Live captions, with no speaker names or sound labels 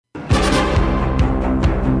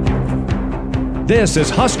This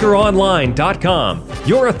is HuskerOnline.com,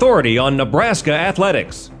 your authority on Nebraska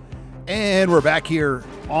athletics. And we're back here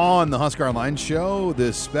on the Husker Online Show,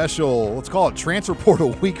 this special, let's call it transfer portal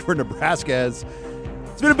week for Nebraska. It's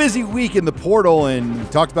been a busy week in the portal, and we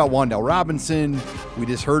talked about Wandale Robinson. We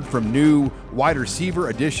just heard from new wide receiver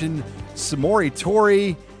addition, Samori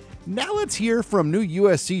Torrey. Now let's hear from new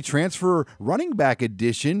USC transfer running back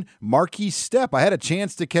addition, Markese Stepp. I had a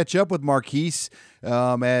chance to catch up with Markese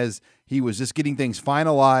as he was just getting things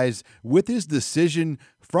finalized with his decision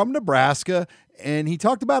from Nebraska, and he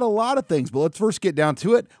talked about a lot of things, but let's first get down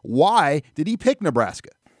to it. Why did he pick Nebraska?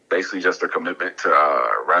 Basically just their commitment to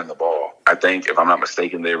running the ball. I think, if I'm not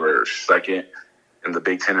mistaken, they were second in the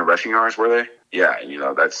Big Ten in rushing yards, were they? Yeah, I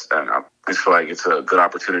just feel like it's a good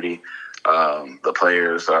opportunity. The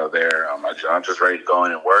players are there. I'm just ready to go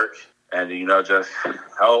in and work and, just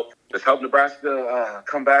help Nebraska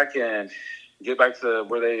come back and get back to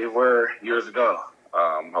where they were years ago.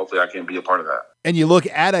 Hopefully I can be a part of that. And you look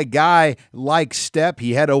at a guy like Stepp,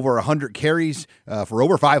 he had over 100 carries for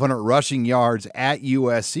over 500 rushing yards at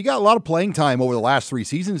USC. He got a lot of playing time over the last 3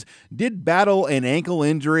 seasons, did battle an ankle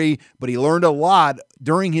injury, but he learned a lot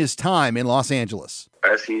during his time in Los Angeles.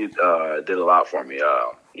 SC did a lot for me.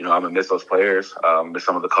 I'm going to miss those players, miss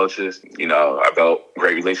some of the coaches. I built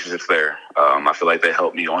great relationships there. I feel like they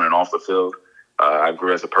helped me on and off the field. I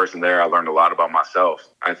grew as a person there. I learned a lot about myself.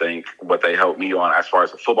 I think what they helped me on as far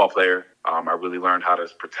as a football player, I really learned how to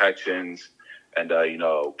protections and,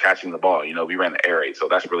 catching the ball. We ran the air raid, so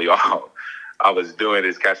that's really all I was doing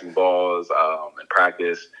is catching balls in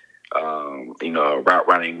practice, route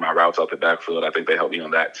running, my routes out the backfield. I think they helped me on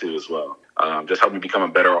that too as well. Just helped me become a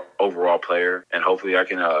better overall player, and hopefully I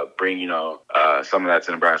can bring, some of that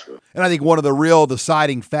to Nebraska. And I think one of the real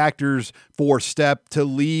deciding factors for Stepp to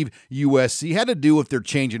leave USC had to do with their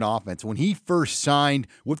change in offense. When he first signed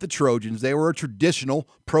with the Trojans, they were a traditional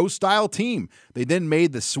pro-style team. They then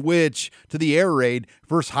made the switch to the air raid,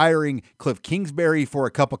 first hiring Cliff Kingsbury for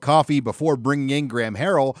a cup of coffee before bringing in Graham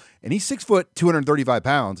Harrell, and he's 6 foot, 235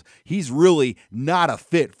 pounds. He's really not a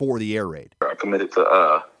fit for the air raid. I committed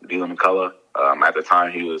to Dylan McCullough. At the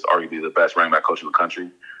time, he was arguably the best running back coach in the country.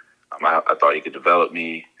 I thought he could develop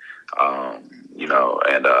me, and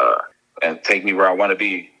take me where I want to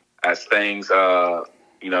be. As things,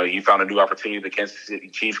 he found a new opportunity. The Kansas City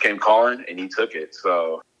Chiefs came calling, and he took it.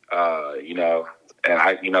 So, that's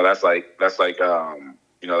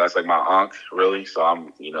like my uncle, really. So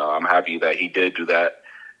I'm happy that he did do that,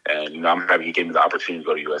 and I'm happy he gave me the opportunity to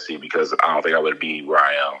go to USC because I don't think I would be where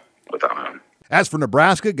I am without him. As for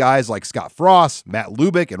Nebraska, guys like Scott Frost, Matt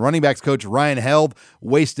Lubick, and running backs coach Ryan Held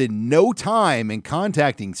wasted no time in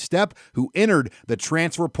contacting Stepp, who entered the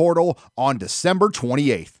transfer portal on December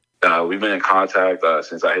 28th. We've been in contact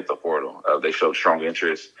since I hit the portal. They showed strong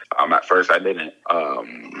interest. At first, I didn't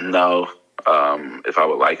know if I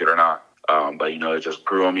would like it or not. But it just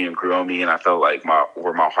grew on me, and I felt like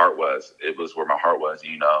where my heart was. It was where my heart was.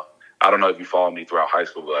 I don't know if you followed me throughout high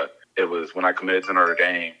school, but it was when I committed to Notre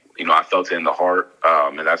Dame. I felt it in the heart,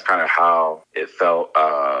 and that's kind of how it felt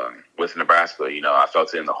with Nebraska. I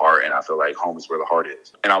felt it in the heart, and I feel like home is where the heart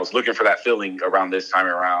is. And I was looking for that feeling around this time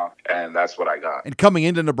around, and that's what I got. And coming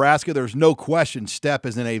into Nebraska, there's no question Stepp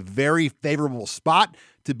is in a very favorable spot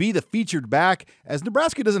to be the featured back, as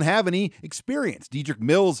Nebraska doesn't have any experience. Dedrick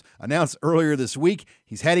Mills announced earlier this week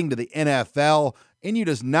he's heading to the NFL. NU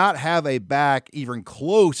does not have a back even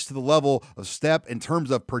close to the level of Stepp in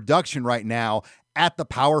terms of production right now at the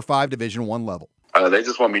Power 5 Division I level. They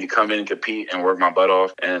just want me to come in and compete and work my butt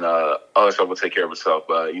off, and other stuff will take care of itself.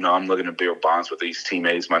 But, I'm looking to build bonds with these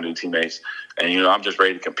teammates, my new teammates, and, I'm just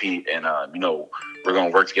ready to compete. And, we're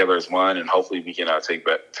going to work together as one, and hopefully we can take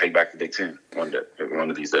back the Big Ten one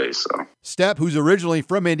of these days. So Stepp, who's originally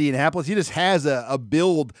from Indianapolis, he just has a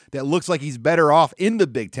build that looks like he's better off in the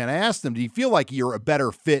Big Ten. I asked him, do you feel like you're a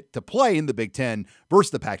better fit to play in the Big Ten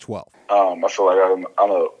versus the Pac-12? I feel like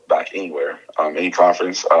I'm a back anywhere, any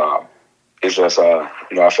conference. It's just, I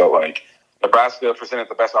felt like Nebraska presented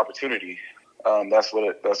the best opportunity. That's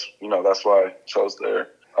why I chose there.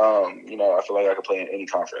 I feel like I could play in any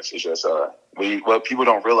conference. It's just, what people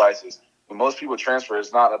don't realize is when most people transfer,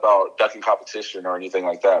 it's not about ducking competition or anything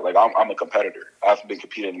like that. Like, I'm a competitor. I've been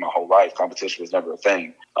competing my whole life. Competition was never a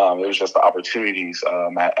thing. It was just the opportunities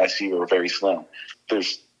at SC were very slim.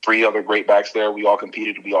 There's 3 other great backs there. We all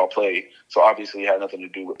competed. We all played. So obviously it had nothing to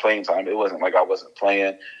do with playing time. It wasn't like I wasn't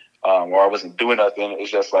playing or I wasn't doing nothing. It's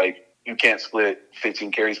just like you can't split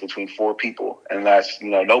 15 carries between 4 people. And that's,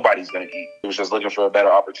 nobody's going to eat. It was just looking for a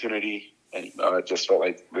better opportunity. And I just felt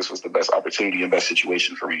like this was the best opportunity and best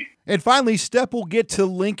situation for me. And finally, Stepp will get to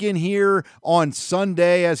Lincoln here on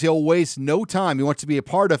Sunday as he'll waste no time. He wants to be a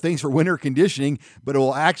part of things for winter conditioning, but it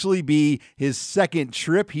will actually be his second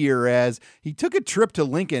trip here as he took a trip to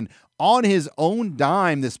Lincoln on his own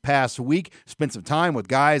dime this past week. Spent some time with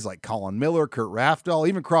guys like Colin Miller, Kurt Rafdal,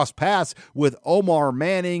 even crossed paths with Omar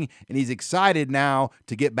Manning, and he's excited now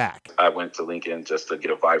to get back. I went to Lincoln just to get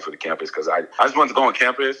a vibe for the campus because I just wanted to go on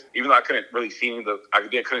campus, even though I couldn't really see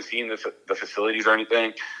the facilities or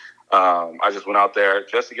anything. I just went out there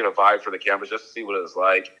just to get a vibe for the campus, just to see what it was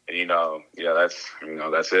like. And,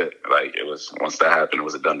 that's it. Like, it was, once that happened, it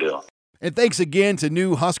was a done deal. And thanks again to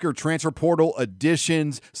new Husker transfer portal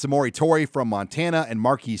additions, Samori Torrey from Montana and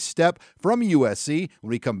Markese Stepp from USC. When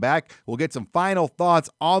we come back, we'll get some final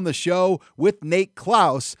thoughts on the show with Nate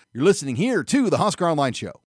Klaus. You're listening here to the Husker Online Show.